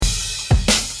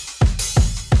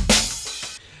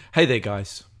Hey there,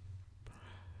 guys.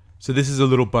 So this is a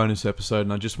little bonus episode,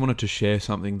 and I just wanted to share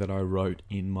something that I wrote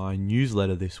in my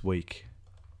newsletter this week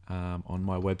on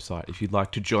my website. If you'd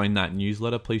like to join that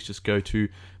newsletter, please just go to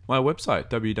my website,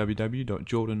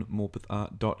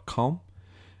 www.jordanmorpethart.com,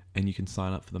 and you can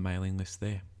sign up for the mailing list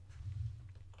there.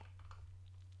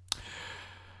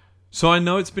 So I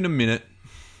know it's been a minute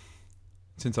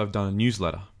since I've done a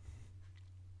newsletter.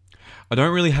 I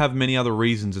don't really have many other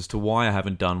reasons as to why I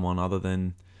haven't done one other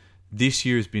than this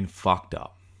year has been fucked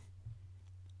up.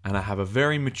 And I have a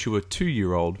very mature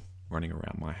 2-year-old running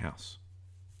around my house.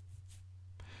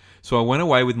 So I went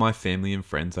away with my family and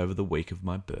friends over the week of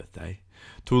my birthday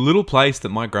to a little place that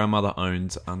my grandmother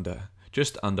owns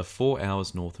just under 4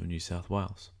 hours north of New South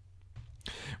Wales.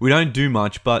 We don't do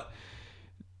much, but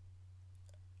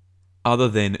other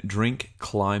than drink,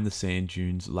 climb the sand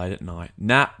dunes late at night,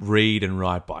 nap, read, and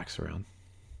ride bikes around.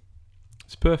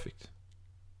 It's perfect.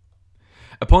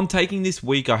 Upon taking this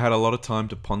week, I had a lot of time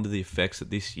to ponder the effects that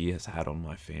this year has had on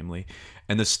my family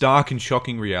and the stark and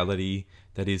shocking reality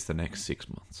that is the next 6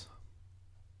 months.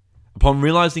 Upon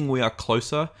realizing we are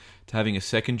closer to having a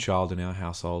second child in our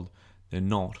household than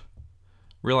not,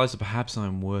 realize that perhaps I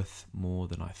am worth more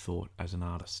than I thought as an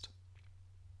artist.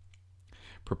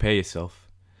 Prepare yourself,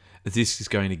 as this is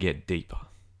going to get deeper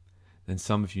than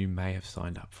some of you may have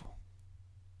signed up for.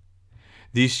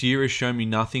 This year has shown me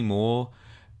nothing more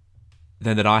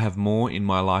than that I have more in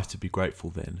my life to be grateful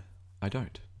than I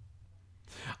don't.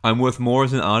 I'm worth more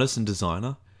as an artist and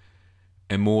designer,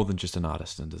 and more than just an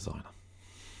artist and designer.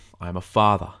 I am a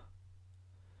father,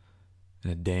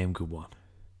 and a damn good one.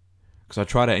 Because I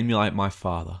try to emulate my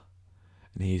father,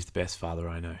 and he is the best father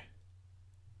I know.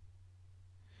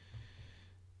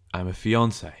 I'm a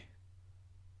fiance.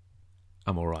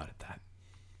 I'm alright at that.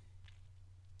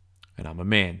 And I'm a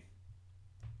man,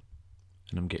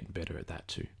 and I'm getting better at that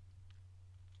too.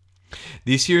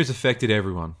 This year has affected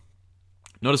everyone.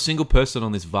 Not a single person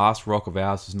on this vast rock of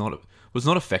ours was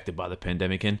not affected by the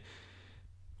pandemic, and,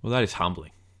 well, that is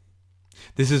humbling.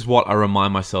 This is what I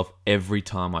remind myself every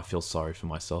time I feel sorry for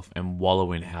myself and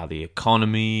wallow in how the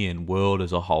economy and world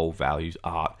as a whole values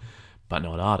art, but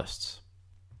not artists.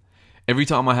 Every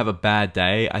time I have a bad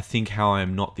day, I think how I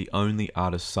am not the only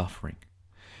artist suffering.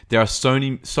 There are so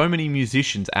many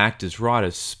musicians, actors,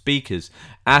 writers, speakers,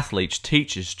 athletes,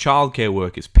 teachers, childcare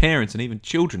workers, parents, and even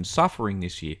children suffering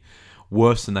this year,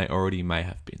 worse than they already may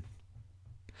have been.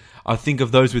 I think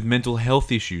of those with mental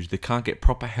health issues that can't get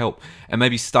proper help and may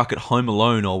be stuck at home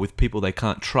alone or with people they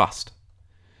can't trust.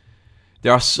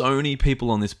 There are so many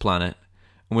people on this planet,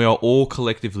 and we are all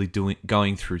collectively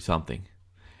going through something.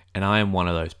 And I am one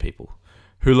of those people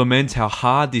who laments how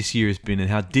hard this year has been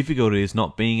and how difficult it is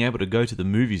not being able to go to the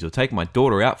movies or take my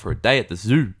daughter out for a day at the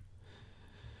zoo.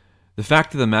 The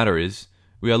fact of the matter is,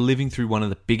 we are living through one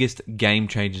of the biggest game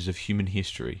changers of human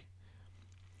history.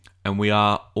 And we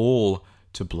are all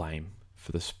to blame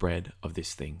for the spread of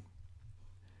this thing.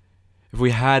 If we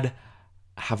have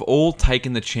all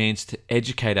taken the chance to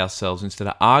educate ourselves instead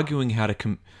of arguing how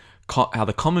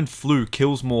the common flu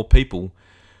kills more people,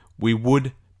 we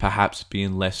would perhaps be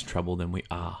in less trouble than we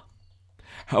are.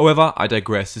 However, I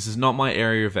digress. This is not my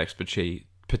area of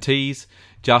expertise,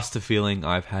 just a feeling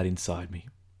I've had inside me.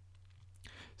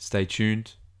 Stay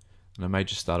tuned, and I may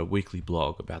just start a weekly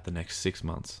blog about the next 6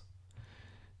 months.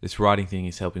 This writing thing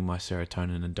is helping my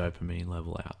serotonin and dopamine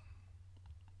level out.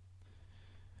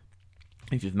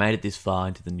 If you've made it this far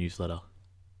into the newsletter,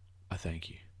 I thank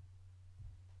you.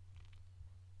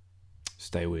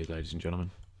 Stay weird, ladies and gentlemen.